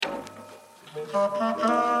Yo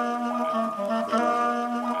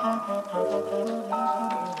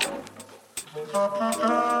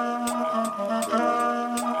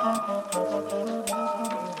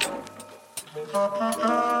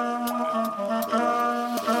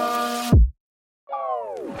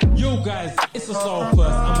guys, it's the Soul First.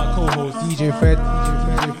 I'm my co-host DJ Fred.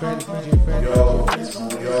 Yo, it's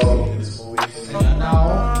Maurice. And you're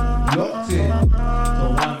now locked in to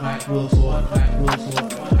One Mic Real Talk.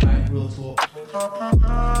 You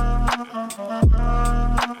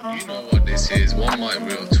know what this is, One Mic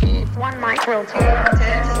Real Talk. One Mic Real Talk.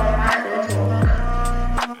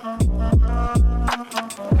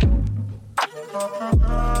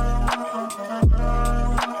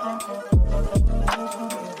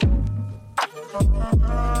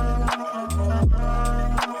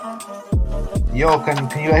 Yo, can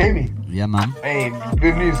you hear me? Yeah, man. Hey,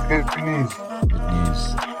 good news. Good news.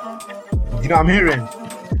 You know what I'm hearing?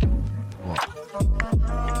 What?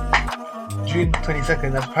 June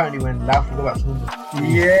 22nd, that's apparently when Life will go back to normal.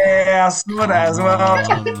 Yeah, I saw that as well.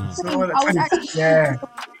 Yeah.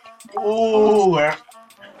 Oh,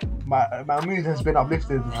 my mood has been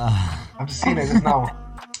uplifted. I'm just seeing it just now.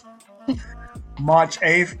 March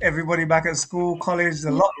 8th, everybody back at school, college,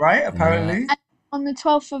 a lot, right? Apparently. And on the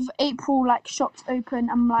 12th of April, like, shops open.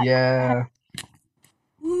 I'm like... Yeah.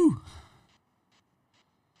 Woo.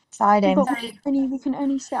 Exciting. We can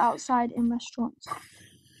only sit outside in restaurants.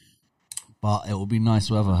 But it will be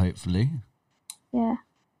nice weather, hopefully. Yeah.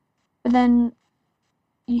 But then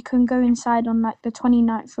you can go inside on, like, the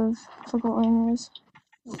 29th of... I forgot what it was.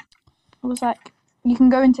 It was like... You can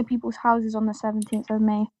go into people's houses on the 17th of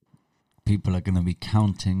May. People are going to be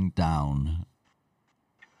counting down.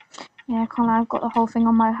 Yeah, I can't lie, I've got the whole thing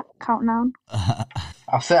on my countdown.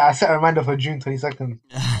 I set a reminder for June 22nd.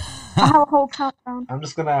 I have a whole countdown. I'm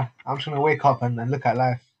just gonna wake up and look at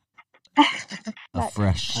life. Like,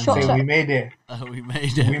 Fresh. And shots say up. we made it. We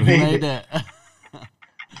made it. We made it.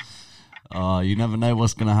 Oh, you never know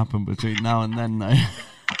what's going to happen between now and then, though.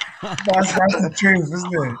 That's the truth,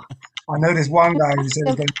 isn't it? I know this one guy who said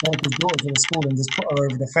he's going to take his daughter to the school and just put her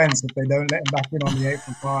over the fence if they don't let him back in on the 8th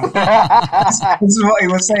of March. This is what he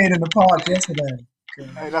was saying in the park yesterday.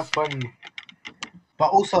 Hey, that's funny. But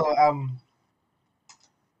also,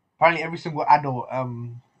 apparently every single adult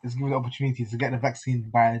is given the opportunity to get the vaccine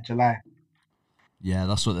by July. Yeah,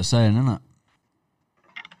 that's what they're saying, isn't it?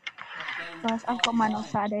 Guys, I've got mine on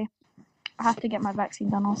Saturday. I have to get my vaccine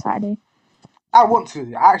done on Saturday. I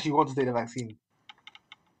actually want to take the vaccine.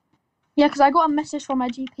 Yeah, because I got a message from my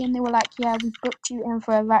GP and they were like, yeah, we've booked you in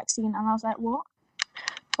for a vaccine. And I was like, what?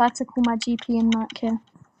 So I had to call my GP and like, yeah.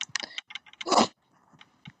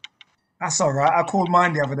 That's all right. I called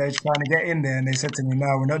mine the other day trying to get in there and they said to me,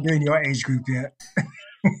 no, we're not doing your age group yet.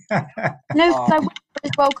 No, because I went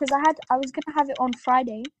as well because I was going to have it on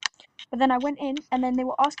Friday. But then I went in and then they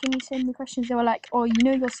were asking me so many questions. They were like, oh, you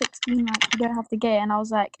know you're 16, like you don't have to get it. And I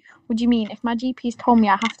was like, what do you mean? If my GP's told me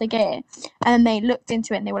I have to get it. And then they looked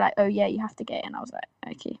into it and they were like, oh yeah, you have to get it. And I was like,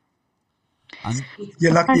 okay.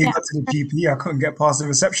 You're lucky you got to the GP. I couldn't get past the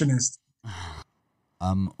receptionist.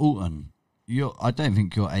 Alton, I don't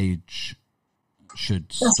think your age should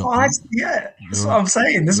That's stop. what that's what I'm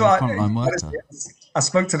saying. This is what worker. I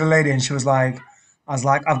spoke to the lady and she was like, I've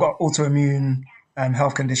got autoimmune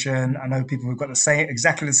health condition. I know people who've got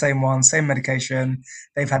exactly the same one, same medication.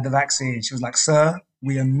 They've had the vaccine. She was like, sir,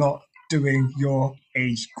 we are not doing your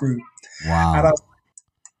age group. Wow. And I was,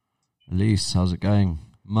 Elise, how's it going?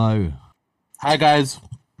 Mo. Hi, guys.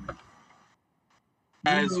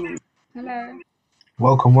 Hello.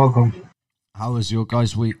 Welcome. How was your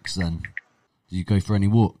guys' weeks then? Did you go for any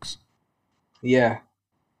walks? Yeah.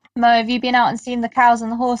 Mo, have you been out and seen the cows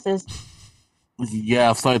and the horses? Yeah,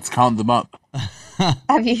 I've started to count them up.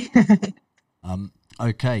 Have you?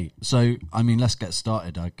 Okay, so, I mean, let's get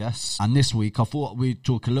started, I guess. And this week, I thought we'd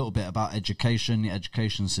talk a little bit about education, the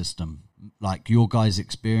education system. Like, your guys'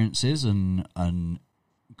 experiences and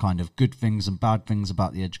kind of good things and bad things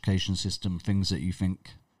about the education system, things that you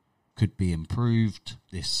think could be improved.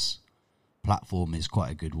 This platform is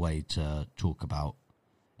quite a good way to talk about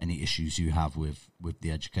any issues you have with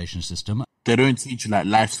the education system. They don't teach you like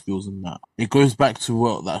life skills and that. It goes back to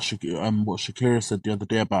what Shakira said the other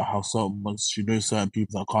day about how she knows certain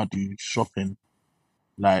people that can't do shopping.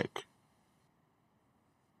 Like,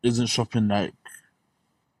 isn't shopping like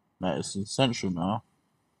it's essential now?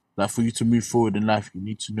 Like, for you to move forward in life, you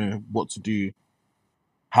need to know what to do,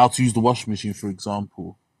 how to use the washing machine, for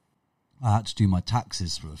example. I had to do my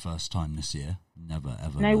taxes for the first time this year. Never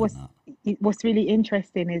ever done that. What's really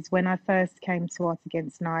interesting is when I first came to Art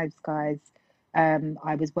Against Knives, guys,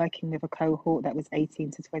 I was working with a cohort that was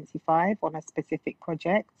 18 to 25 on a specific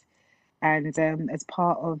project. And as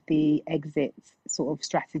part of the exit sort of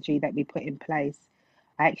strategy that we put in place,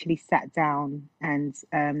 I actually sat down and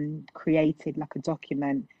created like a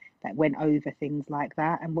document that went over things like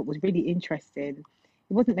that. And what was really interesting,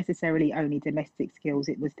 it wasn't necessarily only domestic skills,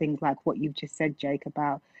 it was things like what you've just said, Jake,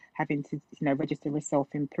 about having to, register as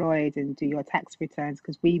self-employed and do your tax returns,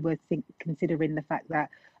 because we were considering the fact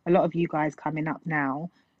that a lot of you guys coming up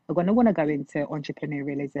now are going to want to go into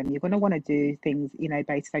entrepreneurialism. You're going to want to do things,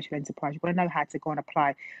 based social enterprise. You want to know how to go and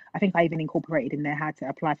apply. I think I even incorporated in there how to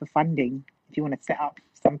apply for funding if you want to set up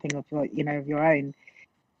something of your, of your own.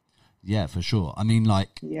 Yeah, for sure. I mean,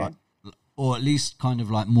 like, Yeah. or at least kind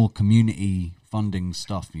of like more community funding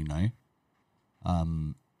stuff,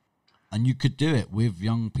 and you could do it with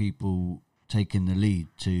young people taking the lead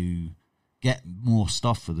to get more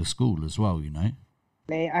stuff for the school as well,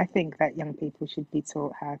 I think that young people should be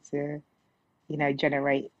taught how to,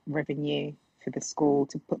 generate revenue for the school,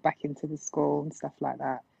 to put back into the school and stuff like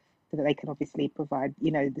that, so that they can obviously provide,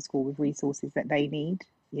 the school with resources that they need,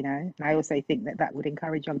 And I also think that that would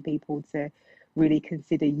encourage young people to really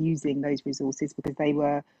consider using those resources, because they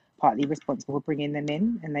were partly responsible for bringing them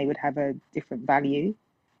in, and they would have a different value.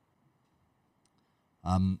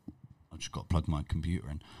 I just got to plug my computer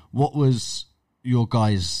in. What was your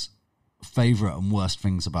guys' favourite and worst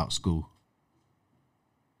things about school?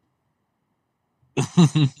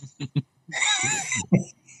 The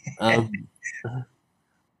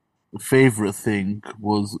favourite thing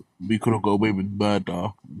was we could have got away with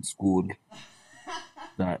murder in school.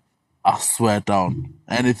 That I swear down,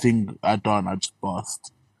 anything I done, I just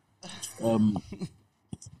bust. The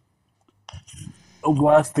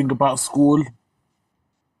worst thing about school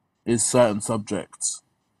is certain subjects.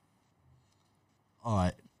 All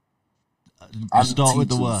right. And Start with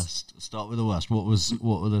the teachers. worst. Start with the worst. What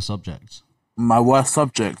were the subjects? My worst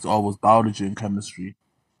subject was biology and chemistry.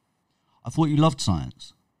 I thought you loved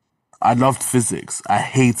science. I loved physics. I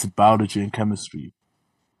hated biology and chemistry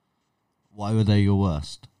Why were they your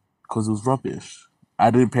worst? because it was rubbish.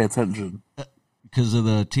 I didn't pay attention. Because of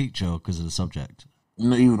the teacher or because of the subject?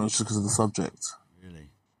 Not even just because of the subject.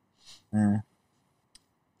 Really? Yeah.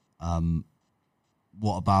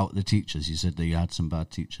 What about the teachers? You said that you had some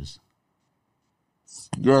bad teachers.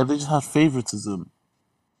 Yeah, they just had favoritism.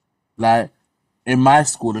 Like in my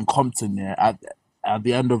school in Compton, yeah, at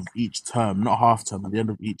the end of each term, not half term, at the end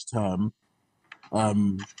of each term,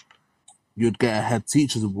 you'd get a head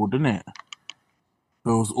teacher's award, innit?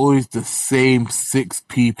 There was always the same 6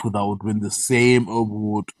 people that would win the same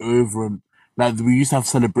award over and like we used to have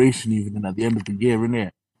celebration even at the end of the year, innit?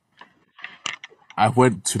 I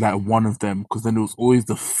went to like one of them because then it was always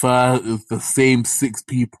the same 6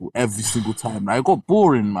 people every single time. Like, it got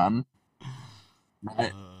boring, man.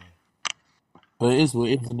 Like, but it is what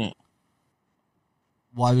it is, isn't it?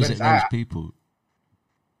 Why was But it it's those people?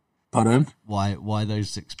 Pardon? Why those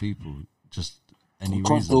 6 people? Just any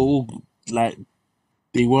Because reason? they're all like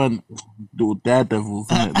they weren't they were daredevils,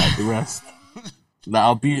 innit? Like the rest. Like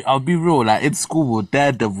I'll be real. Like in school, we were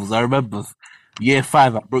daredevils. I remember year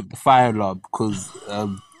 5, I broke the fire alarm because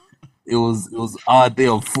it was our day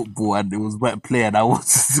of football and it was wet play and I wanted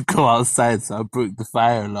to go outside, so I broke the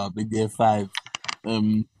fire alarm in year 5.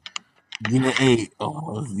 Year 8,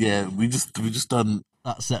 oh yeah, we just done.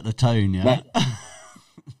 That set the tone, yeah. Like,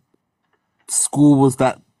 school was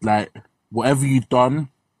that like whatever you done,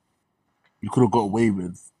 you could have got away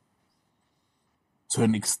with to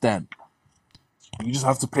an extent. You just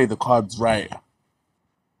have to play the cards right.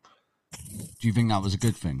 Do you think that was a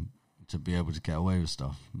good thing to be able to get away with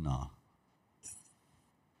stuff? No.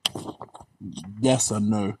 Yes and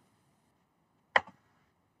no.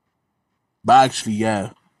 But actually,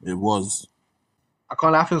 yeah, it was. I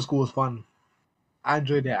can't lie, I think school was fun. I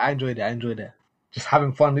enjoyed it. Just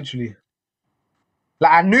having fun, literally.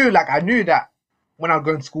 I knew that when I was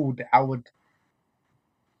going to school, that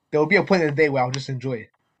there would be a point in the day where I would just enjoy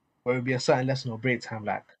it. Where it would be a certain lesson or break time.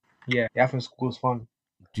 I think school was fun.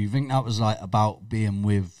 Do you think that was like about being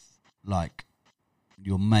with like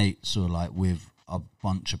your mates or like with a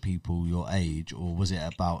bunch of people your age, or was it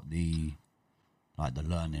about the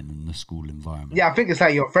learning and the school environment? Yeah, I think it's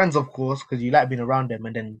like your friends, of course, because you like being around them,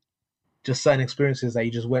 and then just certain experiences that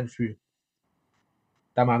you just went through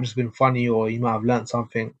that might have just been funny, or you might have learned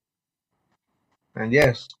something. And yeah,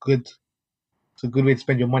 it's good. It's a good way to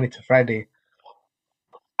spend your money to Friday.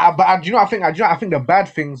 But I think the bad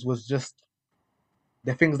things was just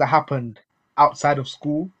the things that happened outside of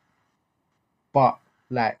school, but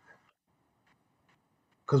but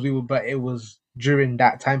it was during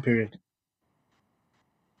that time period.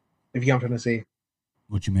 If you get what I'm trying to say.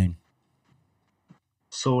 What do you mean?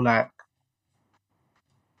 So like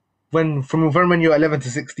when you're 11 to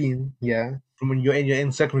 16, yeah, from when you're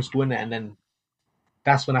in secondary school, innit, and then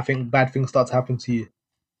that's when I think bad things start to happen to you.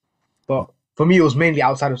 But for me, it was mainly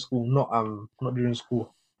outside of school, not during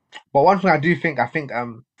school. But one thing I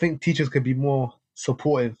think teachers could be more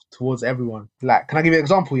supportive towards everyone. Like, can I give you an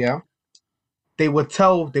example? Yeah, they would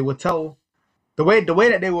tell the way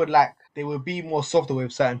that they would be more softer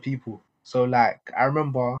with certain people. So like I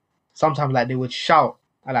remember sometimes like they would shout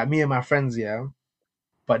at like me and my friends, yeah,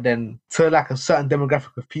 but then to like a certain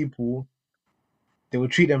demographic of people, they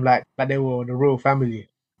would treat them like they were the royal family.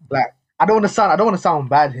 Like I don't want to sound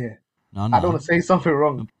bad here. No. I don't want to say something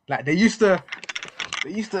wrong. Like they used to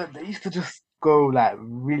just go like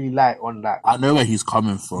really light on that. I know where he's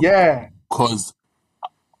coming from. Yeah. Because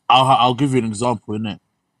I'll give you an example, innit?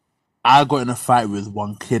 I got in a fight with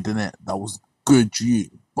one kid, innit, that was good G,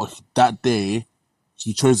 but that day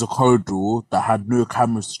he chose a corridor that had no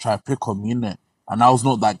cameras to try to pick on me, innit? And I was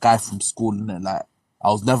not that guy from school, innit? Like, I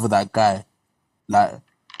was never that guy. Like,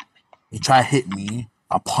 he tried to hit me,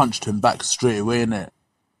 I punched him back straight away, innit?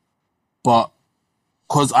 But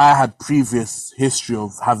because I had previous history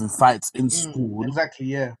of having fights in school, exactly,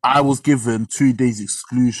 yeah, I was given 2 days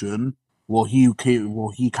exclusion while he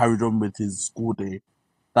carried on with his school day.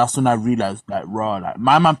 That's when I realized, like, raw, like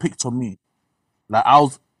my man picked on me. Like I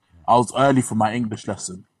was early for my English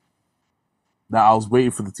lesson. Like I was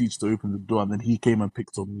waiting for the teacher to open the door, and then he came and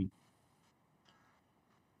picked on me.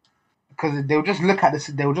 Because they will just look at this.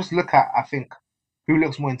 They will just look at, I think, who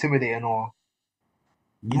looks more intimidating, or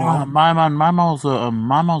you know. My man was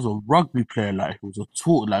a rugby player. Like he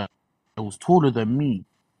was taller than me.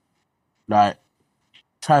 Like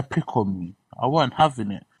try to pick on me. I wasn't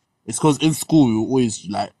having it. It's because in school we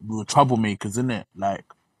were troublemakers, innit? Like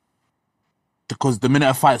because the minute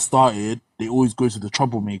a fight started, they always go to the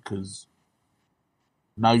troublemakers.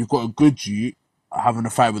 Now you've got a good G having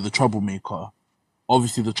a fight with a troublemaker.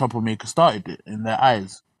 Obviously, the troublemaker started it in their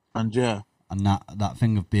eyes, and yeah. And that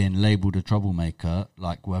thing of being labelled a troublemaker,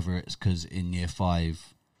 like whether it's because in year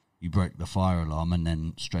 5 you broke the fire alarm and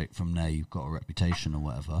then straight from there you've got a reputation or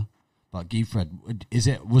whatever. But Giefred,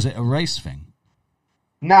 was it a race thing?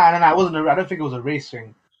 Nah, it wasn't. I don't think it was a race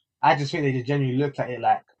thing. I just think they just genuinely looked at it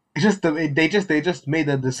like it's just they just made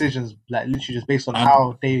the decisions like literally just based on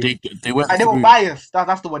how they went. Like, they were biased.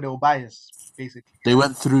 That's the word. They were biased, basically. They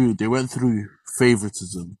went through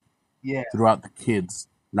favoritism. Yeah. Throughout the kids,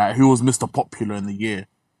 like who was Mr. Popular in the year,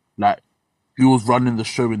 like who was running the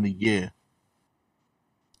show in the year.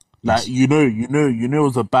 Like you know, it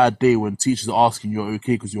was a bad day when teachers are asking you're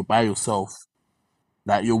okay because you're by yourself.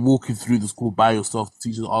 Like you're walking through the school by yourself. The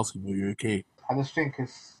teachers are asking you, "You're okay." I just think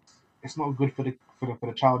it's not good for the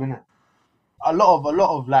child, innit? A lot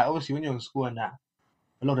of like obviously when you're in school and that,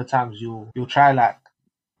 a lot of times you'll try like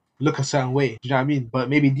look a certain way. Do you know what I mean? But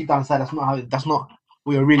maybe deep down inside that's not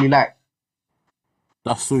what you're really like.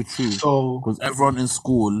 That's so true. So because everyone in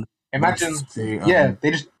school, imagine, you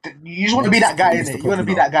just want to be that guy, innit? You want to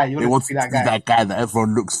be that guy. You want to be that guy that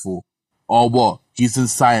everyone looks for. Or what? He's in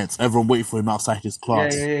science. Everyone waiting for him outside his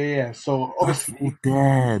class. Yeah. So obviously,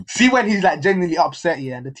 dead. See when he's like genuinely upset,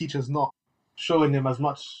 yeah, and the teacher's not showing him as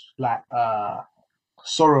much like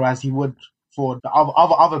sorrow as he would for the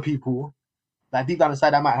other people. Like deep down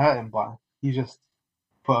inside, that might hurt him, but he just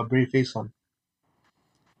put a brave face on.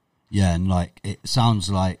 Yeah, and like it sounds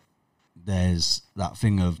like there's that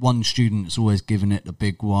thing of one student's always giving it the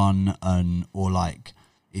big one, or like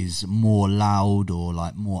is more loud or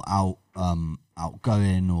like more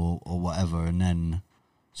outgoing or whatever, and then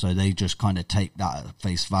so they just kind of take that at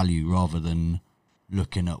face value rather than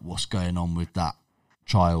looking at what's going on with that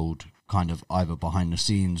child kind of either behind the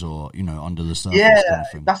scenes or under the surface. Yeah,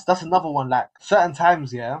 that's another one. Like certain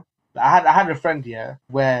times, yeah, I had a friend, yeah,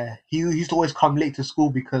 where he used to always come late to school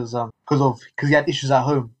because he had issues at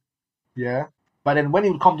home, yeah. But then when he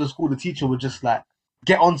would come to school, the teacher would just like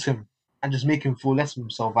get onto him and just make him feel less of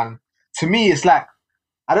himself. And to me, it's like,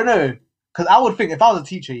 I don't know, because I would think if I was a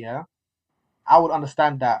teacher, yeah, I would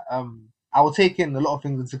understand that. I would take in a lot of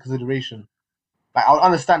things into consideration. Like I would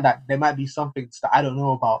understand that there might be some things that I don't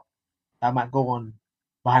know about that might go on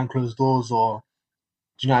behind closed doors, or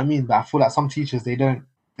do you know what I mean? But I feel like some teachers they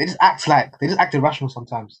just act irrational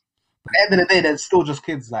sometimes. But at the end of the day, they're still just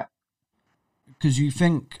kids, like. Because you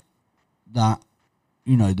think that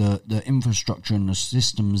the infrastructure and the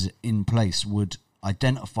systems in place would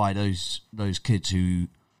identify those kids who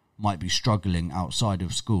might be struggling outside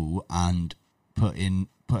of school and put in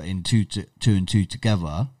two and two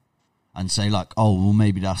together and say like, oh, well,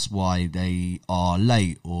 maybe that's why they are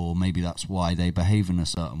late, or maybe that's why they behave in a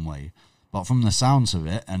certain way. But from the sounds of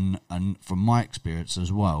it, and from my experience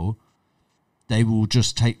as well, they will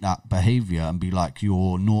just take that behaviour and be like,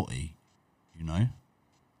 you're naughty, you know?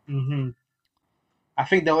 Hmm. I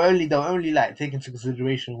think they'll only like take into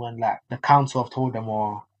consideration when like the council have told them,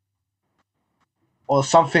 or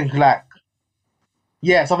something like,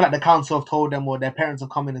 yeah, something like the council have told them, or their parents have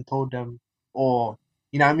come in and told them, or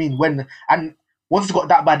you know what I mean. And once it's got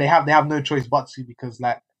that bad, they have no choice but to, because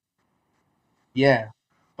like, yeah.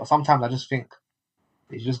 But sometimes I just think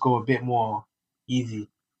they just go a bit more easy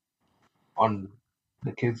on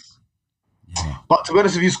the kids. Yeah. But to be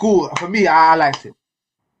honest with you, school for me, I liked it.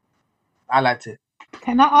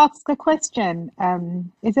 Can I ask a question?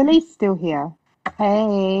 Is Elise still here?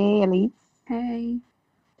 Hey, Elise. Hey.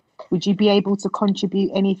 Would you be able to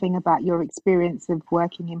contribute anything about your experience of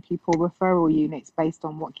working in pupil referral units based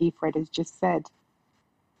on what Giffred has just said?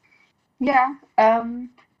 Yeah.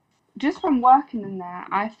 Just from working in there,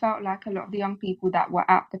 I felt like a lot of the young people that were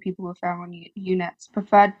at the pupil referral units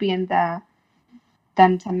preferred being there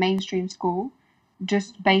than to mainstream school,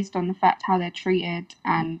 just based on the fact how they're treated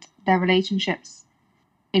and their relationships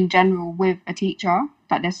in general with a teacher.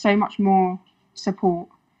 Like, there's so much more support,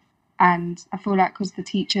 and I feel like because the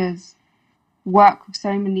teachers work with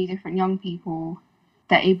so many different young people,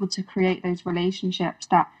 they're able to create those relationships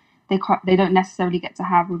that they don't necessarily get to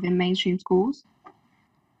have within mainstream schools.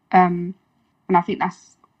 And I think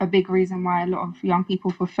that's a big reason why a lot of young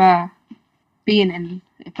people prefer being in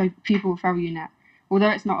a pupil referral unit, although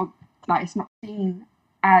it's not seen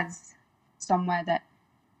as somewhere that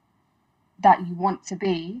you want to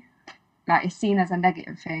be. Like, it's seen as a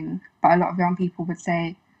negative thing, but a lot of young people would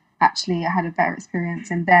say, actually, I had a better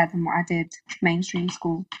experience in there than what I did mainstream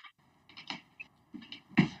school.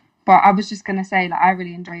 But I was just gonna say, like, I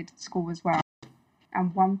really enjoyed school as well.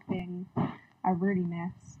 And one thing I really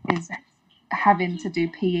miss is having to do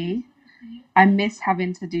PE. I miss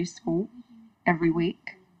having to do sport every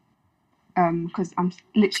week. Because I'm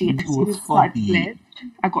literally, as soon as I started to live,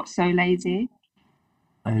 I got so lazy.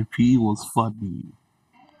 PE was funny.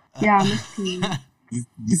 Yeah, I miss PE.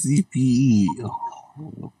 You see PE.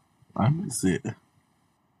 Oh, I miss it.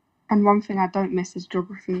 And one thing I don't miss is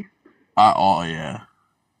geography. Oh yeah.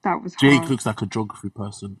 That was Jake hard. looks like a geography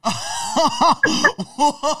person.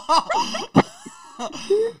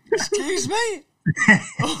 Excuse me?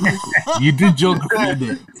 You did geography,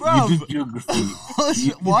 innit? Bruv. You did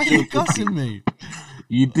geography. Why are you cussing me?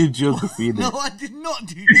 You did geography, innit? No, I did not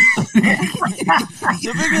do that.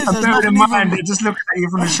 The thing is, I there's bear it in nothing mind, even... they're just looking at you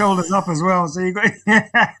from the shoulders up as well. So you got.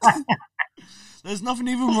 There's nothing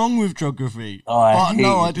even wrong with geography. Oh, I but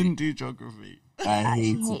no, hate I it. didn't do geography. I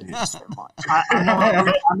hate it. so much.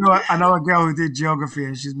 I know a girl who did geography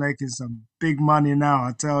and she's making some big money now.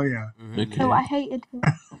 I tell you. Okay. No, I hated it.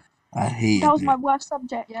 I hate That was it. my worst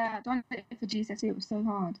subject. Yeah, I don't did it for GCSE. It was so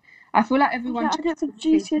hard. I feel like everyone. Yeah, I did it for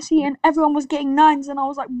GCSE and everyone was getting 9s and I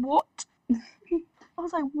was like, what? I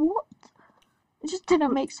was like, what? It just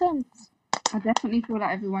didn't make sense. I definitely feel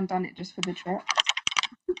like everyone done it just for the trip.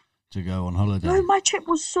 To go on holiday. No, my trip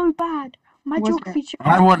was so bad. My Was geography trip.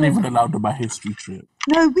 I was wasn't so even bad. allowed on my history trip.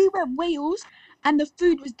 No, we went Wales and the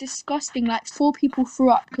food was disgusting. Like 4 people threw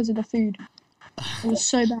up because of the food. It was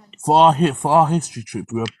so bad. For our history trip,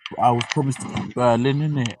 I was promised to go to Berlin,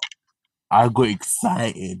 innit? I got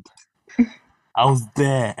excited. I was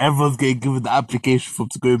there. Everyone's getting given the application form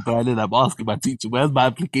to go to Berlin. I'm asking my teacher, "Where's my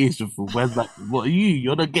application form? Where's my? What are you?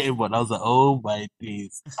 You're not getting one." I was like, "Oh my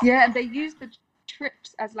days!" Yeah, and they used the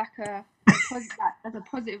trips as like a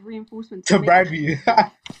positive reinforcement To make bribe it- you.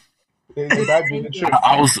 To bribe you in the trip.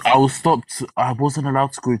 I was stopped. I wasn't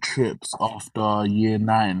allowed to go trips after year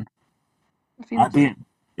 9. I think I didn't.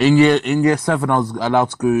 In year 7, I was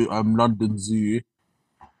allowed to go London Zoo.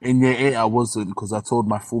 In year 8, I wasn't because I told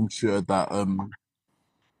my form tutor that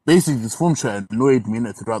basically this form tutor annoyed me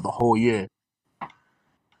throughout the whole year.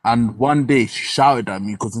 And one day she shouted at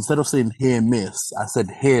me because instead of saying "here, miss," I said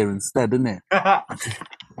 "here" instead, innit?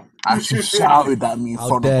 And she shouted at me in How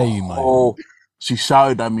front of dare the you, mate. whole. She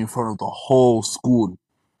shouted at me in front of the whole school.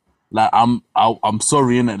 Like I'm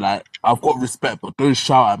sorry, innit? Like I've got respect, but don't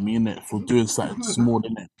shout at me, innit, for doing something small,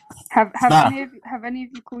 innit? Have Nah. any of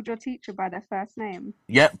you called your teacher by their first name?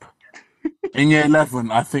 Yep. In year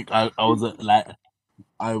 11, I think I was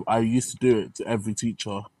I used to do it to every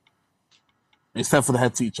teacher, except for the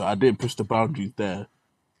head teacher. I didn't push the boundaries there.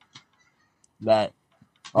 Like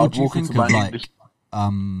What I'd do you walk think into my of, like, English.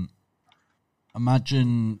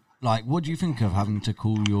 imagine, like, what do you think of having to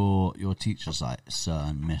call your teachers, like, sir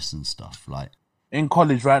and miss and stuff? Like, in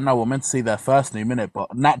college right now, we're meant to say their first name, innit?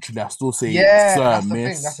 But naturally, I still say Yeah, sir, that's the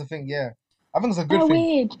miss. thing. That's the thing. Yeah, I think it's a good Oh,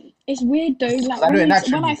 thing. weird. It's weird though. Like I do it when I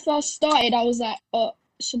naturally. first started, I was like, "Oh,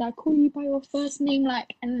 should I call you by your first name?"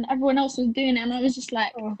 Like, and then everyone else was doing it, and I was just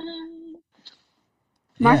like,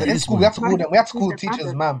 My So in sister school, we have to my call them. We have to sister call called them teachers,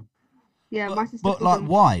 madam. ma'am. Yeah, my sister But called like, them.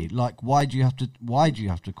 why? Like, why do you have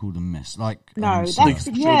to call them miss? Like, No, sir? I think it's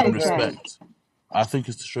to show them Jay. respect. I think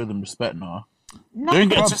it's to show them respect now. No, Don't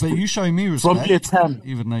get Bruv, but twisted. you show me From respect, year 10,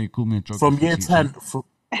 even though you call me a from geography year teacher.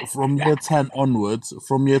 10, from year 10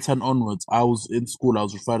 onwards, I was in school, I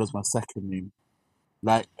was referred as my second name.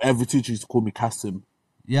 Like, every teacher used to call me Kasim.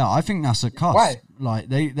 Yeah, I think that's a cuss. Why? Like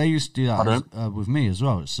they used to do that Pardon? with me as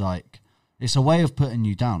well. It's like it's a way of putting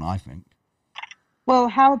you down. I think. Well,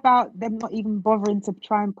 how about them not even bothering to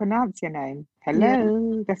try and pronounce your name?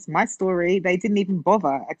 Hello, that's my story. They didn't even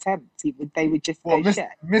bother attempt. They would just Well, go shit.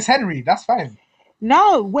 Miss Henry, that's fine.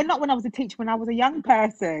 No, we're not when I was a teacher, when I was a young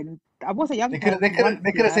person. I was a young person. They once,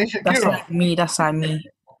 could have you know. said That's Shakira. like me. That's like me.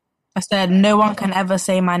 I said no one can ever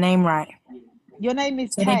say my name right. Your name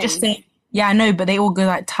is So they just Tay. say, yeah, I know, but they all go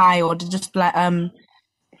like Ty, or they just be like,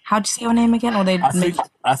 how do you say your name again? Or they make,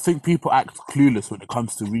 I think people act clueless when it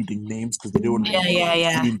comes to reading names because they don't want to be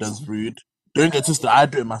yeah. deemed as rude. Don't get twisted. I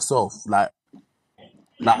do it myself. Like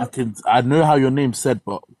I know how your name's said,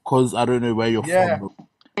 but because I don't know where you're from.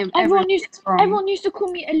 Everyone used to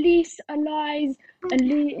call me Elise, Elise,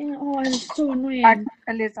 Elise. Oh, it's so annoying.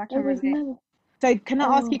 Elise, I It can was relate. never. So can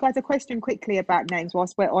I ask you guys a question quickly about names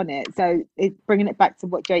whilst we're on it? So bringing it back to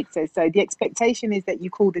what Jake says. So the expectation is that you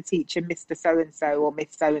call the teacher Mr. So-and-so or Miss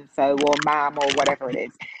So-and-so or ma'am or whatever it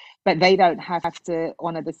is, but they don't have to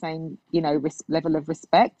honour the same, level of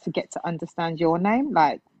respect to get to understand your name.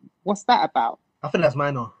 Like, what's that about? I think that's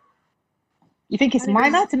minor. You think it's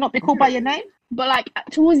minor to not be called by your name? But like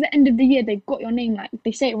towards the end of the year, they've got your name. Like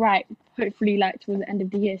they say it right. Hopefully, like towards the end of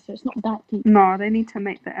the year, so it's not that deep. No, they need to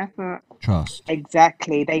make the effort. Trust.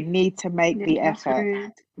 Exactly. They need to make the That's effort.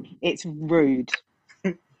 rude. It's rude.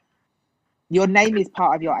 Your name is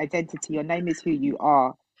part of your identity. Your name is who you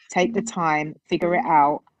are. Take the time, figure it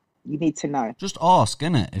out. You need to know. Just ask,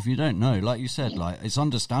 innit? If you don't know, like you said, like it's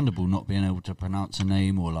understandable not being able to pronounce a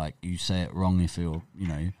name or like you say it wrong if you're,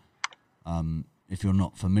 if you're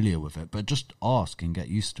not familiar with it. But just ask and get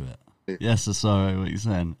used to it. Yes, sorry, what are you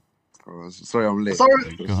saying? Oh, sorry, I'm late.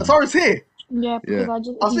 Sorry's here. Yeah, because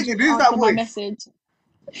Yeah. I was thinking, who's that voice? message.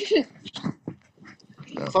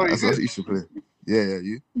 Sorry, that's used to play. Yeah,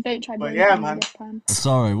 you. Don't try. But yeah, man.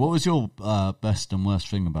 Sorry, what was your best and worst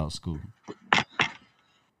thing about school?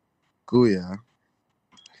 Cool, yeah.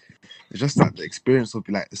 It's just like the experience of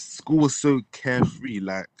like school was so carefree.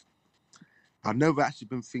 Like I've never actually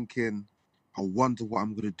been thinking, I wonder what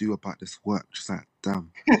I'm gonna do about this work. Just like,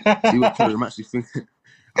 damn. See what college I'm actually thinking.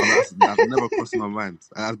 That's never crossed my mind.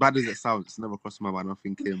 As bad as it sounds, it's never crossed my mind. I'm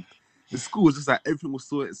thinking the school was just like everything will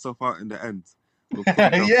sort itself out in the end.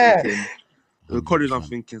 The college I'm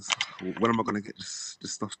thinking, when am I gonna get this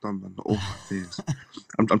stuff done, man? All my days.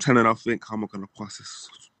 I'm trying to now think, how am I gonna pass this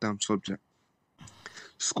damn subject?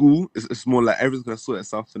 School, it's more like everything's gonna sort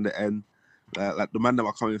itself in the end. Like the man that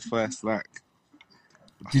are coming first, like.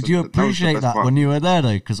 Did you appreciate that when you were there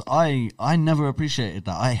though? Because I never appreciated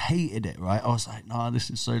that. I hated it. Right, I was like, nah,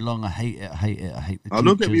 this is so long. I hate it. I hate the teachers.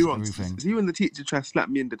 Don't get me wrong. Everything. See, when the teacher tried to slap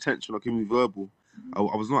me in detention or give me verbal, I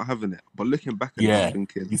was not having it. But looking back at it, I'm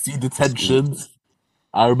thinking, you see detentions.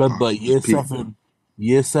 I remember year 7,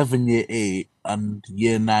 year 8, and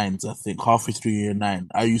year 9s. I think halfway through year 9,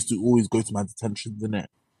 I used to always go to my detentions. In it,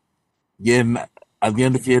 at the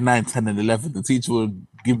end of year 9, 10, and 11, the teacher would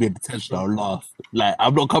give me a detention. I'll laugh. Like,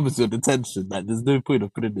 I'm not coming to a detention. Like, there's no point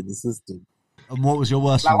of putting it in the system. And what was your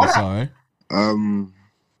worst one? Sorry.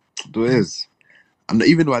 There is. And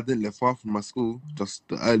even though I didn't live far from my school, just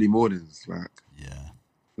the early mornings, like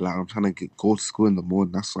I'm trying to go to school in the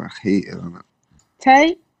morning. That's what I hate it.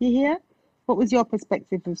 Tay, you here? What was your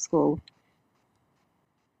perspective of school?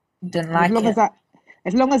 Didn't like it.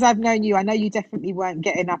 As long as I've known you, I know you definitely weren't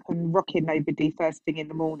getting up and rocking nobody first thing in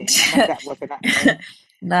the morning. That wasn't happening.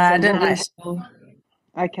 No, I didn't like school.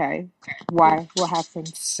 Okay. Why? What happened?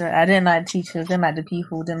 So I didn't like teachers, didn't like the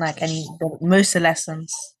people, didn't like most of the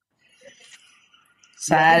lessons.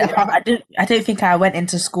 So I don't think I went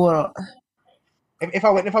into school. If I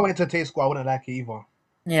went into a Tay school, I wouldn't like it either.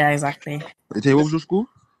 Yeah, exactly. Tay, what was your school?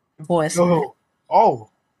 Boys. Oh.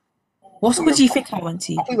 What school do you think I went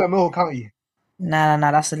to? I think we went Mill County. No,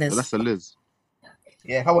 that's a Liz. That's a Liz.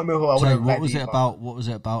 Yeah, if I went Mill, I So wouldn't. what was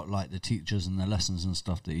it about? Like the teachers and the lessons and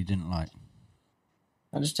stuff that you didn't like?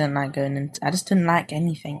 I just didn't like going in. I just didn't like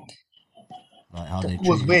anything. Like how they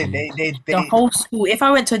was weird. you. They the whole school. If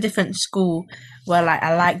I went to a different school, where like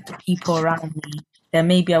I liked the people around me, then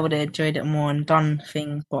maybe I would have enjoyed it more and done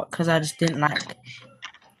things. But because I just didn't like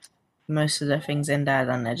most of the things in there,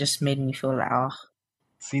 then it just made me feel like, oh,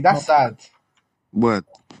 See, that's sad. Word.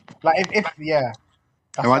 Like if yeah,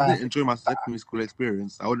 that's If I sad. didn't enjoy my secondary school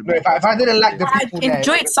experience, I wouldn't No, be. if I didn't like the I people there,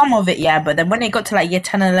 enjoyed some of it, yeah. But then when it got to like year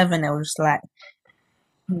 10 and 11, it was like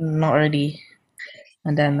not really.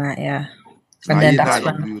 And then yeah, and Nah, then year that's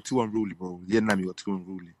 9 when we were too unruly, bro. Year 9 we were too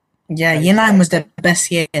unruly. yeah, year 9 was the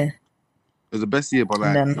best year. It was the best year, but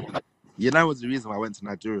like And then year 9 was the reason why I went to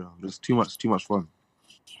Nigeria. It was too much fun.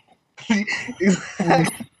 it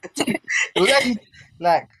was actually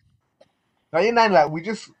like year 9, like we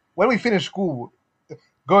just when we finished school,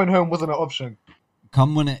 going home wasn't an option.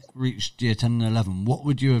 Come when it reached year 10 and 11, what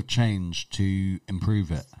would you have changed to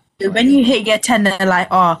improve it? when you hit year 10, they're like,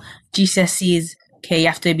 oh, GCSEs, okay, you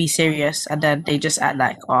have to be serious, and then they just act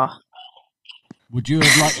like, oh. Would you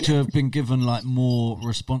have liked to have been given like more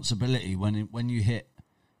responsibility when you hit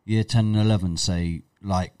year 10 and 11, say,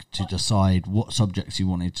 like to decide what subjects you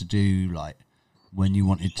wanted to do, like when you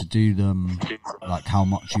wanted to do them, like how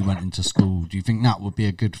much you went into school? Do you think that would be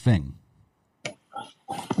a good thing?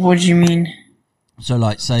 What do you mean? So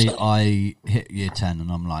like say I hit year 10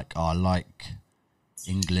 and I'm like, oh, I like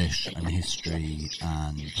English and history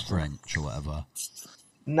and French or whatever.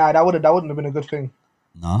 Nah, that wouldn't have been a good thing.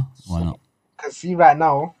 No? Why not? Because see, right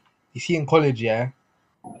now, you see in college, yeah,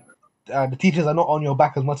 the teachers are not on your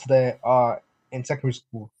back as much as they are in secondary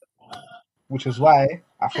school, which is why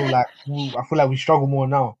I feel like we struggle more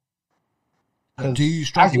now. But do you As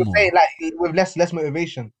struggle you were more? saying, like with less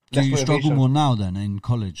motivation. Do you struggle more now then in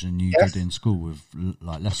college than you Yes. did in school with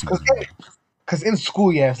like lessons? Because in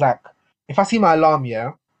school, yeah, it's like if I see my alarm,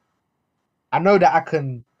 yeah, I know that I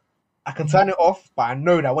can turn it off, but I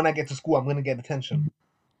know that when I get to school, I'm gonna get detention. Do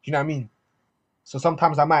you know what I mean? So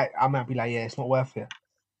sometimes I might be like, yeah, it's not worth it.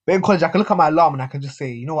 But in college, I can look at my alarm and I can just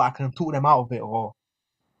say, you know what, I can talk them out of it, or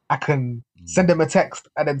I can send them a text,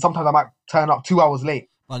 and then sometimes I might turn up 2 hours late.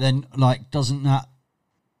 But then, like, doesn't that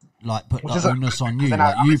like put Which the is a- onus on you? then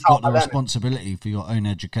Like, I you've miss out got on the my learning. responsibility for your own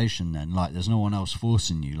education. Then, like, there's no one else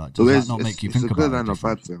forcing you. Like, So does it's, that not make you it's a think good about it? and a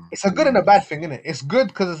different? bad thing. It's a good and a bad thing, isn't it? It's good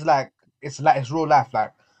because it's real life.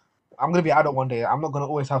 Like I'm gonna be an adult one day. I'm not gonna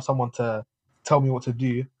always have someone to tell me what to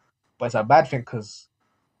do. But it's a bad thing because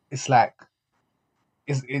it's like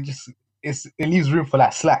it leaves room for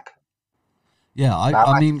like slack. Yeah, Like,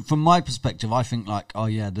 I mean, from my perspective, I think like, oh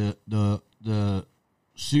yeah, the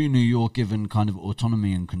sooner you're given kind of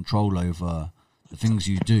autonomy and control over the things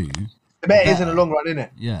you do, the better it is in the long run, isn't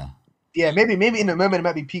it? yeah. Yeah, maybe in the moment it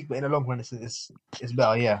might be peak, but in the long run it's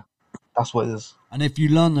better. Yeah, that's what it is. And if you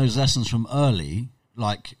learn those lessons from early,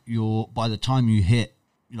 like by the time you hit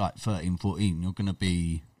like 13, 14, you're going to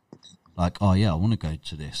be like, oh yeah, I want to go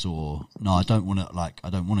to this, or no, I don't want to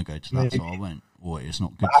go to that, so I won't, or it's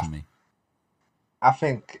not good for me. I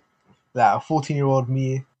think that a 14-year-old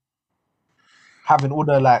me having all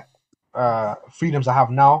the like freedoms I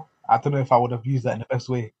have now, I don't know if I would have used that in the best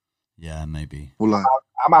way. Yeah, maybe. Well, like,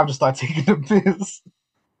 I might have just started taking the piss.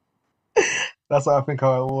 That's what I think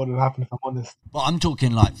would have happened if I'm honest. But I'm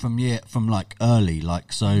talking like from like early,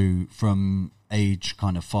 like so from age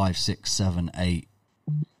kind of 5, 6, 7, 8.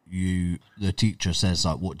 The teacher says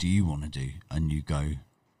like, "What do you want to do?" And you go,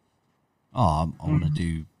 "Oh, I want to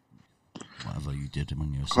do whatever you did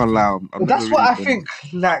when you were." can't lie, Well, that's what I think.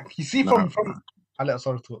 Like you see from I let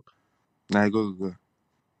sorry talk. Nah, go.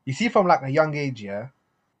 You see from like a young age, yeah.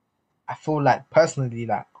 I feel like personally,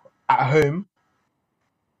 like at home,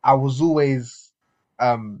 I was always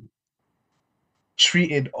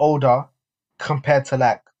treated older compared to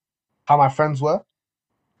like how my friends were.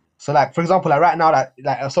 So like for example, like right now,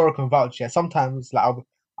 like Asora can vouch, yeah. Sometimes like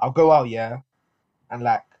I'll go out, yeah, and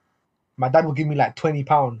like my dad will give me like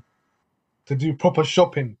 £20 to do proper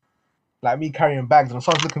shopping, like me carrying bags, and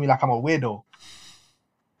someone's looking at me like I'm a weirdo.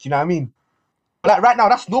 Do you know what I mean? Like right now,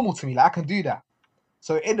 that's normal to me. Like I can do that.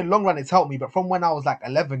 So in the long run, it's helped me. But from when I was like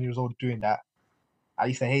 11 years old doing that, I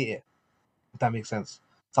used to hate it. If that makes sense.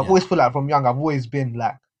 So I've always felt like from young, I've always been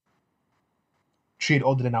like treated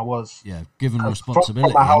older than I was. Yeah, given From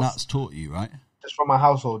responsibility, my and house, that's taught you, right? just from my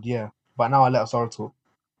household, yeah. But now I let Asara talk.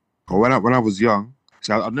 But when I was young,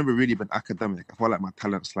 see, I've never really been academic. I felt like my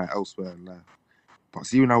talents lie elsewhere in life. But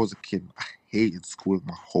see, when I was a kid, I hated school with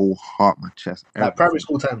my whole heart, my chest. Like primary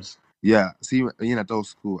school times. Yeah, see, in adult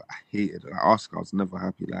school, I hated it. Like, I was never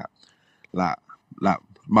happy. Like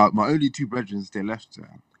my only two brethren, they left.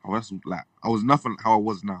 I was nothing how I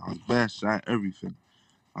was now. I was bare shy, everything.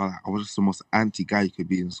 I was just the most anti guy you could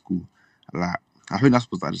be in school. Like, I think that's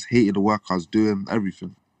because I just hated the work I was doing,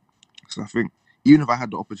 everything. So I think even if I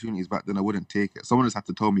had the opportunities back then, I wouldn't take it. Someone just had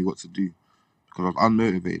to tell me what to do because I was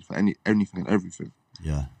unmotivated for anything and everything.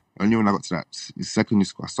 Yeah. Only when I got to that secondary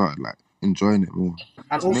school, I started like enjoying it more.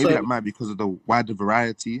 And So maybe also, that might be because of the wider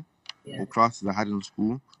variety of classes I had in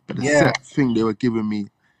school. But the yeah, set thing they were giving me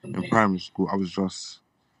in primary school, I was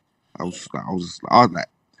like,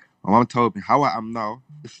 my mom told me how I am now.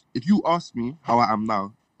 If you ask me how I am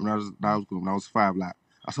now when I was 5, like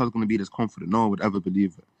I thought I was gonna be this confident. No one would ever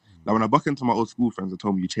believe it. Like when I buck into my old school friends and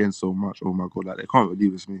told me you changed so much, oh my god, like they can't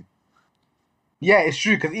believe it's me. yeah, it's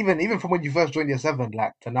true. Because even from when you first joined year 7,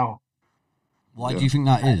 like to now, Why do you think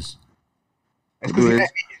that is? it's Do because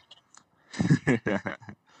it.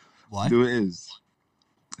 Why? Do it is.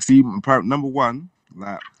 See, number one,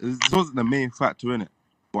 like this wasn't the main factor in it,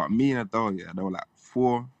 but me and Adele, yeah, there were like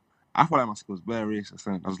 4. I felt like my school was very racist.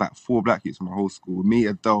 And there was like 4 black kids in my whole school. Me,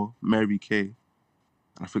 Adele, Mary Kay, and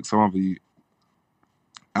I think some other you.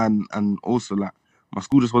 And also like my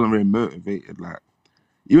school just wasn't very motivated. Like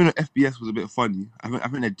even though FBS was a bit funny, I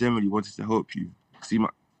think they generally wanted to help you. See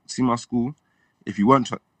my school. If you weren't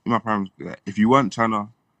in my primary school, like, if you weren't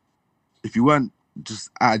just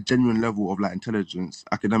at a genuine level of like intelligence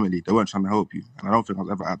academically, they weren't trying to help you. And I don't think I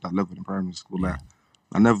was ever at that level in primary school. Like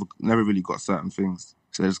I never really got certain things,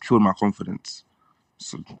 so they just killed my confidence.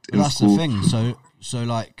 So But that's the thing. So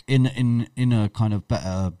like in a kind of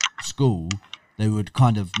better school, they would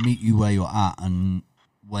kind of meet you where you're at, and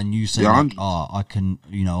when you say like, I can,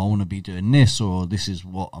 I want to be doing this, or this is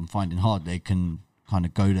what I'm finding hard, they can kind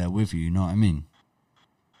of go there with you. You know what I mean?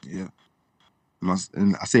 Yeah.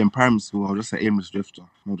 And I say in primary school, I was just an aimless drifter.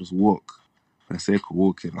 I'll just walk for the sake of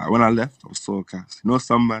walking. Like when I left, I was so cast.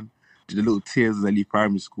 Some man did the little tears as I leave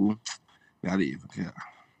primary school. Yeah, I didn't even care.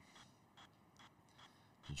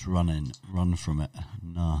 Just run from it.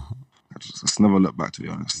 No. I just never looked back, to be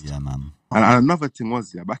honest. Yeah, man. And another thing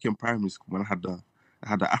was, back in primary school when I had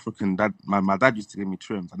the African dad. My dad used to give me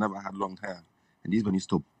trims. I never had long hair, and these men used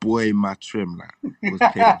to boy my trim like it was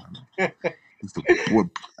pain, man. Used to boy.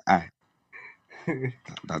 I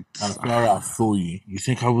saw you. You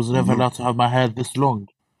think I was never allowed to have my hair this long?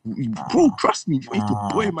 Bro, trust me, you used to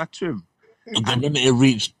boy my trim. The minute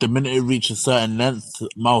it reached a certain length,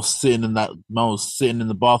 Mal sitting in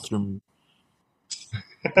the bathroom.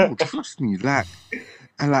 Bro, trust me, like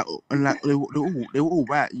they were all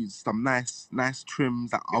white. Used some nice trims.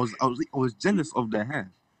 That I was jealous of their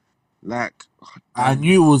hair. Like I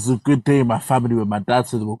knew it was a good day in my family when my dad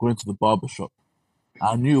said we were going to the barbershop.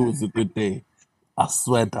 I knew it was a good day. I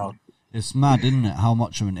swear down. It's mad, isn't it, how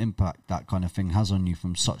much of an impact that kind of thing has on you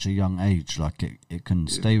from such a young age. Like it can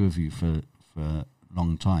stay with you for a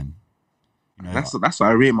long time. That's why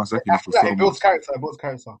I rate my secondary school so much. It builds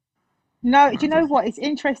character. No, do you know what? It's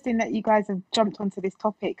interesting that you guys have jumped onto this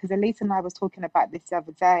topic because Elise and I was talking about this the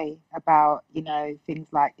other day about, things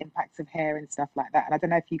like impacts of hair and stuff like that. And I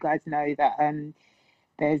don't know if you guys know that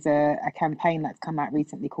there's a campaign that's come out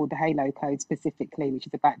recently called the Halo Code specifically, which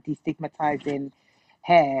is about destigmatizing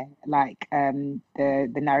hair, like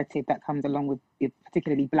the narrative that comes along with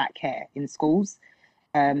particularly black hair in schools.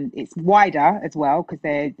 It's wider as well because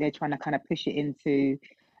they're trying to kind of push it into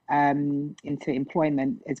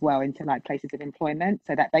employment as well, into like places of employment.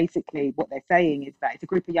 So that basically what they're saying is that it's a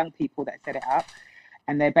group of young people that set it up,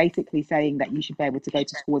 and they're basically saying that you should be able to go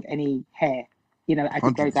to school with any hair, as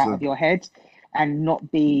it grows out of your head, and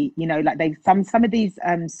not be, like some of these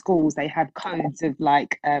schools, they have codes of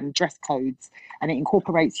like dress codes, and it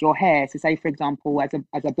incorporates your hair. So say, for example, as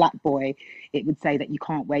a black boy, it would say that you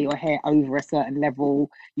can't wear your hair over a certain level.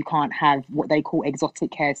 You can't have what they call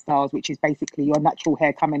exotic hairstyles, which is basically your natural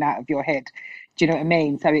hair coming out of your head. Do you know what I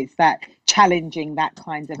mean? So it's that challenging that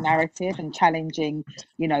kind of narrative and challenging,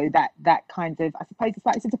 that kind of, I suppose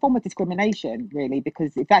it's a form of discrimination, really,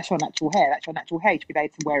 because if that's your natural hair, you should be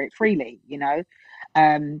able to wear it freely,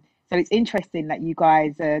 So it's interesting that you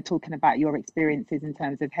guys are talking about your experiences in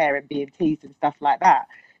terms of hair and being teased and stuff like that,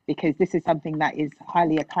 because this is something that is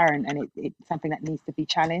highly apparent and it's something that needs to be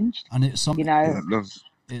challenged. And it's something,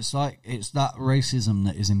 it's that racism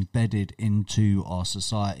that is embedded into our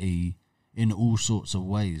society in all sorts of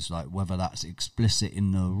ways, like whether that's explicit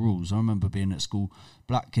in the rules. I remember being at school,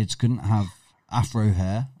 black kids couldn't have afro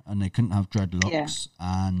hair and they couldn't have dreadlocks,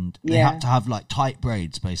 and they had to have like tight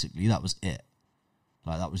braids, basically. That was it.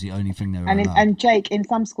 Like that was the only thing they were allowed. And Jake, in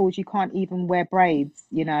some schools you can't even wear braids,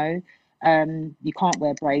 you can't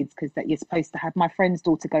wear braids because that you're supposed to have. My friend's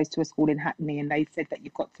daughter goes to a school in Hackney and they said that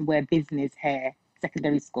you've got to wear business hair,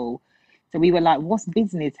 secondary school. So we were like, what's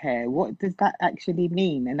business hair? What does that actually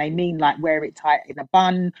mean? And they mean like wear it tight in a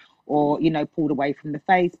bun or, you know, pulled away from the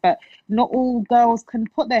face. But not all girls can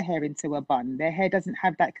put their hair into a bun. Their hair doesn't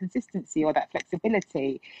have that consistency or that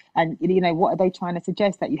flexibility. And, you know, what are they trying to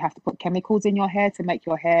suggest? That you have to put chemicals in your hair to make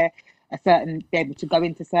your hair be able to go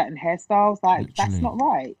into certain hairstyles? Like, that's not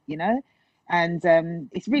right, you know? And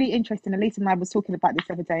it's really interesting. Elisa and I was talking about this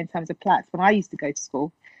the other day in terms of plaits. When I used to go to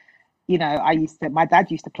school, you know, my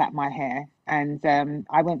dad used to plait my hair, and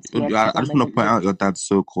I went to. I just want to point out your dad's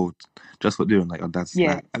so cold. Just for doing like your dad's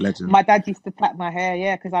like a legend. My dad used to plait my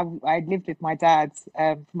hair, because I lived with my dad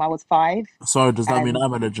from I was 5. Sorry, does that mean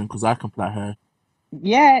I'm a legend because I can plait hair?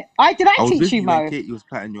 Yeah, I teach you, Mo. Katie was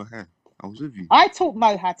plaiting your hair. I was with you. I taught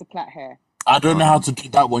Mo how to plait hair. I don't know how to do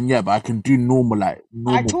that one yet, but I can do normal I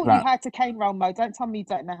taught plait. you how to cane roll, Mo. Don't tell me you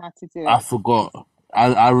don't know how to do it. I forgot.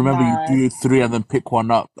 I remember you do 3 and then pick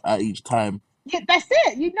one up at each time. Yeah, that's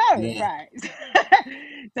it. You know, right?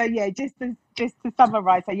 So yeah, just to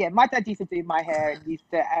summarize. So yeah, my dad used to do my hair and used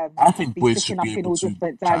to I think be boys sticking should up be in able all to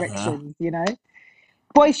different plait hair. directions. You know,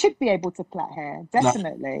 boys should be able to plait hair,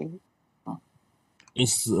 definitely.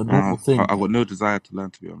 It's a normal thing. I've got no desire to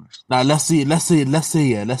learn, to be honest. Now let's say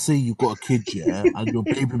you got a kid, and your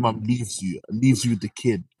baby mum leaves you with the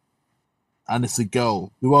kid, and it's a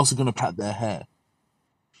girl. Who else is gonna plait their hair?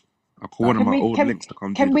 I call one of my old links to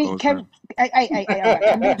come do the girl's hair.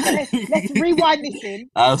 Let's rewind this in.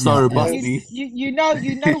 I'm sorry, Busty. You know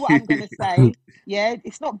what I'm gonna say. Yeah,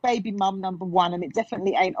 it's not baby mum number 1, and it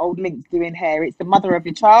definitely ain't old links doing hair. It's the mother of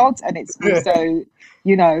your child, and it's also,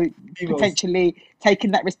 you know, potentially taking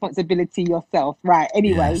that responsibility yourself. Right.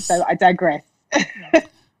 Anyway, so I digress.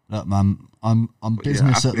 Look, man, I'm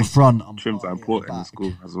business at the front. Trims are important in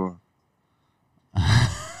school as well.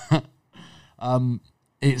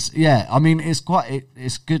 It's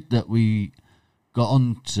it's good that we got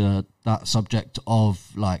onto that subject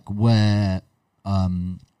of like where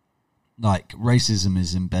like racism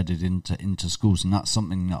is embedded into schools, and that's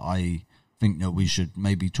something that I think that we should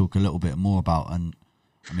maybe talk a little bit more about. And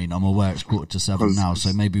I mean, I'm aware it's 7:15 now,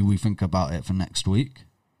 so maybe we think about it for next week.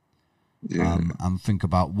 And think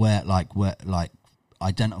about where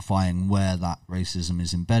identifying where that racism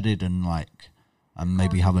is embedded, and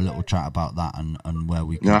maybe have a little chat about that and where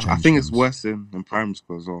we can change I think things. it's worse in primary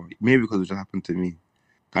school as well. Maybe because it just happened to me.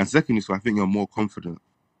 And secondary school, I think you're more confident.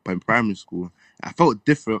 But in primary school, I felt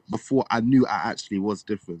different before I knew I actually was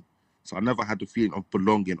different. So I never had the feeling of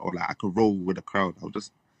belonging or like I could roll with the crowd. I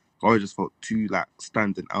always just felt too like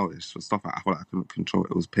standing out. It's just stuff like I felt like I couldn't control.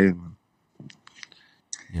 It was pain, man.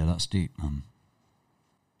 Yeah, that's deep, man.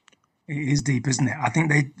 It is deep, isn't it? I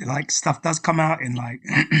think they stuff does come out in like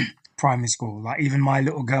primary school. Like even my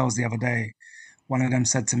little girls the other day, one of them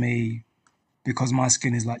said to me, because my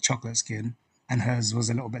skin is like chocolate skin and hers was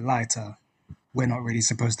a little bit lighter, we're not really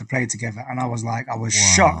supposed to play together. And I was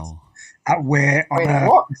shocked at where on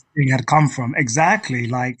earth this thing had come from. Exactly.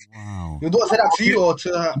 Like, wow. Your daughter said that to you or to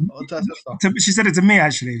her sister? She said it to me,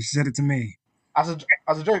 actually. She said it to me. As a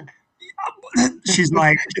joke? She's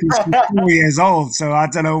 4 years old, so I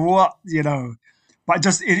don't know what, but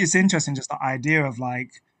just it's interesting, just the idea of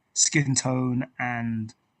like skin tone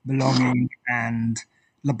and belonging,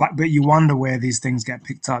 but you wonder where these things get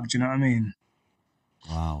picked up. Do you know what I mean?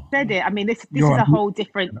 Wow. Said it. I mean, this is a whole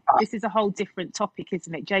different topic,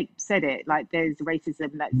 isn't it? Jake said it. Like, there's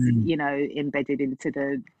racism that's embedded into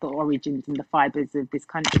the origins and the fibers of this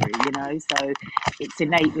country. So it's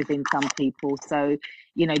innate within some people. So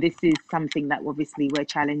this is something that obviously we're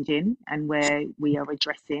challenging and where we are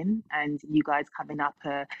addressing. And you guys coming up,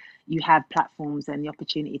 you have platforms and the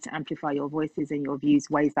opportunity to amplify your voices and your views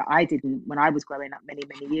ways that I didn't when I was growing up many,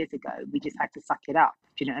 many years ago. We just had to suck it up.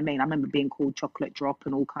 Do you know what I mean? I remember being called chocolate drop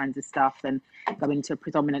and all kinds of stuff, and going to a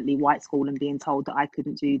predominantly white school and being told that I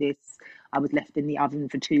couldn't do this. I was left in the oven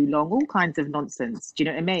for too long, all kinds of nonsense. Do you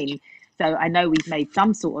know what I mean? So I know we've made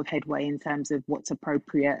some sort of headway in terms of what's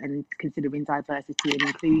appropriate and considering diversity and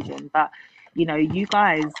inclusion. But, you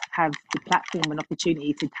guys have the platform and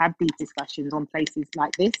opportunity to have these discussions on places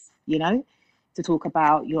like this, to talk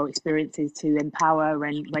about your experiences, to empower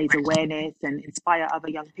and raise awareness and inspire other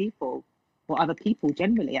young people, or other people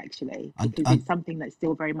generally, actually, because it's something that's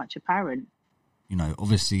still very much apparent.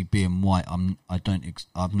 Obviously being white,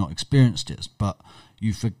 I've not experienced it, but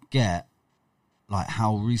you forget like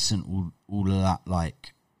how recent all of that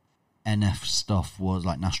like NF stuff was,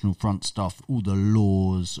 like National Front stuff, all the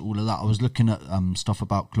laws, all of that. I was looking at stuff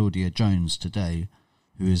about Claudia Jones today,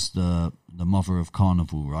 who is the mother of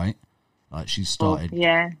Carnival, right? Like she started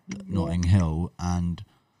Notting Hill, and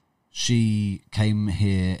she came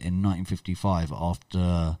here in 1955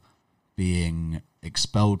 after being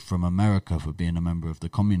expelled from America for being a member of the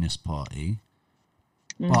Communist Party,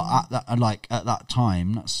 But at that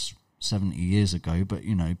time, that's 70 years ago. But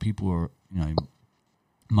people were,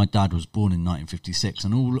 my dad was born in 1956,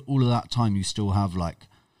 and all of that time, you still have like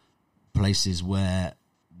places where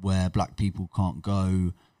black people can't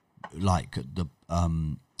go, like the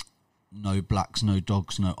no blacks, no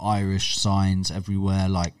dogs, no Irish signs everywhere.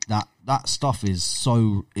 Like that stuff is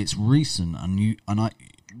it's recent, and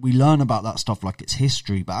we learn about that stuff like it's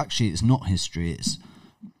history, but actually it's not history. It's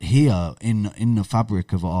here in the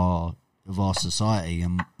fabric of our society,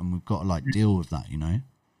 and we've got to like deal with that.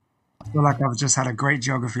 I feel like I've just had a great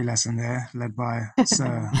geography lesson there, led by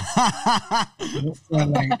Sir. I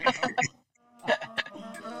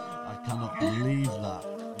cannot believe that.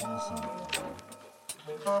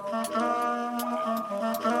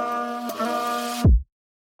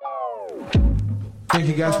 Thank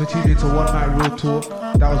you guys for tuning into One Mic Real Talk.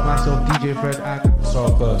 That was myself, DJ Fred, and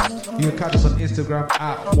So First. You can catch us on Instagram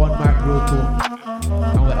at One Mic Real Talk.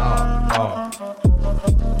 And we're out.